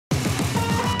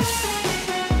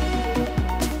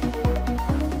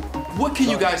What can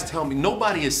you guys tell me?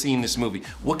 Nobody has seen this movie.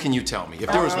 What can you tell me?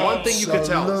 If there was one thing you could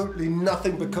tell us. Absolutely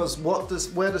nothing, because where do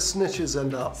snitches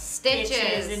end up?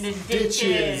 Stitches in the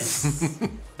ditches.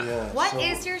 Yeah. What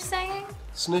is your saying?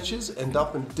 Snitches end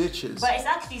up in ditches. But it's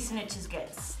actually snitches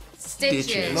gets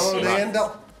Stitches. No, they end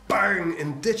up bang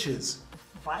in ditches.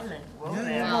 violent.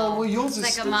 Yeah, well, yours is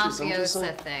like a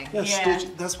mafiosa thing. Yeah, Yeah.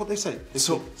 Stitch, that's what they say.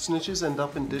 So snitches end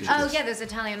up in ditches. Oh yeah, those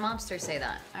Italian mobsters say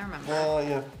that. I remember.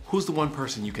 Yeah. who's the one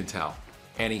person you can tell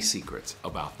any secrets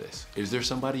about this? Is there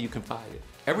somebody you confide in?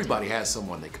 Everybody has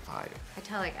someone they confide in. I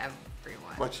tell like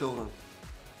everyone. My children.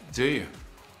 Do you?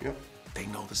 Yep. They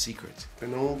know the secrets. They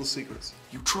know all the secrets.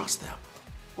 You trust them.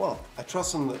 Well, I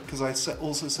trust them because I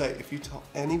also say, if you tell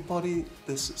anybody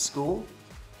this at school,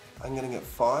 I'm going to get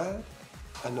fired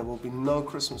and there will be no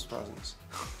Christmas presents.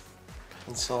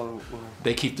 And so, you know,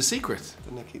 They keep the secrets.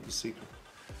 then they keep the secret.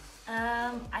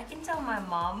 I can tell my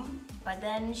mom, but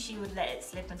then she would let it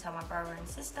slip and tell my brother and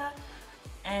sister,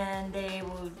 and they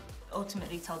would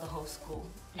ultimately tell the whole school,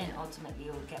 and ultimately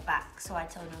it would get back. So I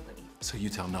tell nobody. So you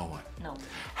tell no one. No.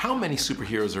 How many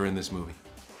superheroes are in this movie?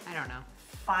 I don't know.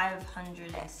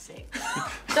 506.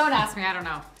 Don't ask me. I don't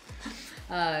know.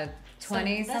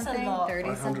 20 that's a something, lot.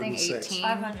 30 something, 506. 18.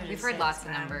 506, We've heard lots of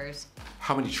man. numbers.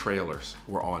 How many trailers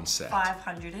were on set?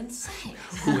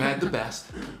 506. Who had the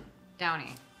best?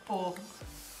 Downey. Paul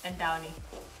and Downey.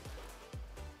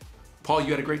 Paul,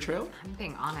 you had a great trailer? I'm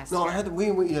being honest. No, here. I had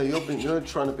you're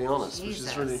trying to be honest,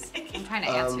 Jesus. which is really, I'm trying to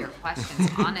answer your questions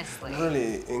honestly.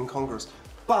 really incongruous.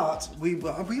 But we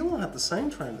all have the same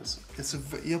trailers.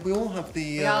 We all have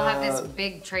the. We all have this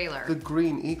big trailer. The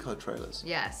green eco trailers.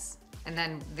 Yes. And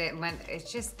then when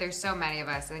it's just, there's so many of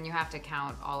us, and then you have to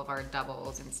count all of our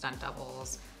doubles and stunt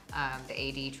doubles,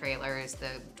 the AD trailers,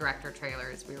 the director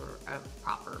trailers. We were a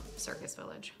proper circus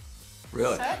village.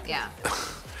 Really? Yeah.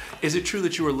 Is it true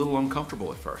that you were a little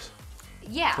uncomfortable at first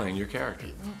Yeah. playing your character?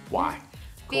 Why?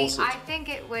 I think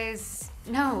it was,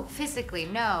 no, physically,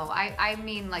 no. I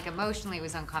mean, like, emotionally it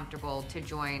was uncomfortable to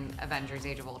join Avengers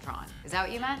Age of Ultron. Is that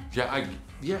what you meant? Yeah,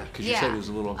 because you said it was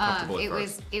a little uncomfortable at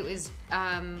first.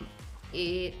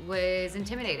 It was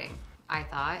intimidating, I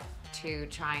thought, to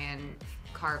try and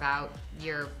carve out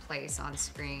your place on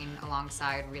screen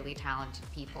alongside really talented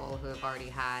people who have already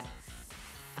had,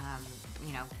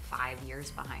 5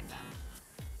 years behind them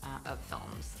of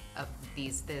films of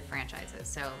the franchises.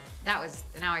 So that was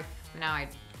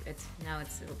it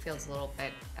feels a little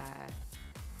bit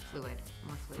fluid,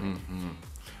 more fluid. Mm-hmm.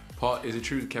 Paul, is it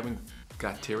true that Kevin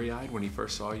got teary-eyed when he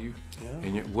first saw you? Yeah.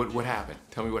 And what happened?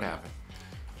 Tell me what happened.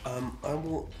 I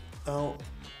walked out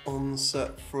on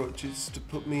set for just to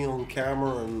put me on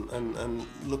camera and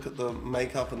look at the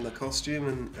makeup and the costume,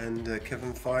 and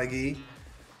Kevin Feige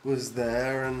was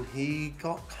there, and he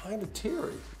got kind of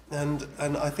teary, and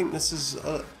I think this is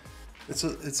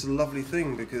it's a lovely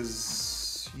thing,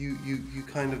 because you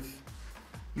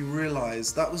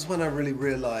realize, that was when I really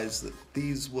realized that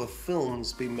these were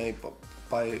films being made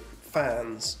by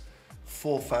fans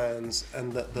for fans,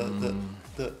 and that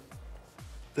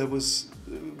there was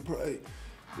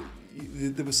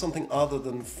something other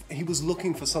than, he was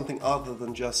looking for something other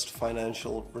than just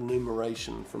financial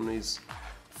remuneration from these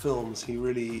films. He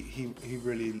really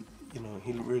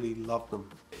loved them.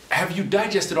 Have you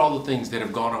digested all the things that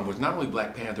have gone on with not only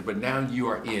Black Panther, but now you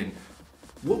are in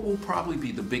what will probably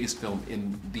be the biggest film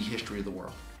in the history of the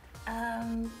world?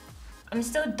 I'm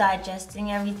still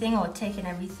digesting everything, or taking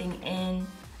everything in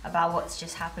about what's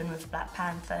just happened with Black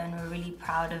Panther, and we're really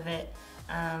proud of it.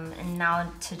 And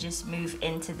now to just move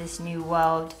into this new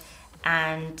world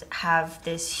and have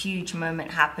this huge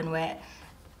moment happen where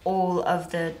all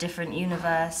of the different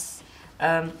universe,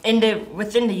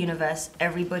 within the universe,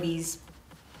 everybody's,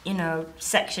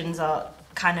 sections are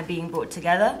kind of being brought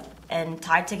together and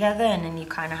tied together, and then you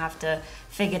kind of have to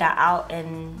figure that out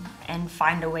and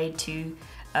find a way to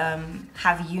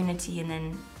have unity, and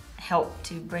then help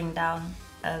to bring down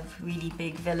a really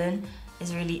big villain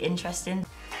is really interesting.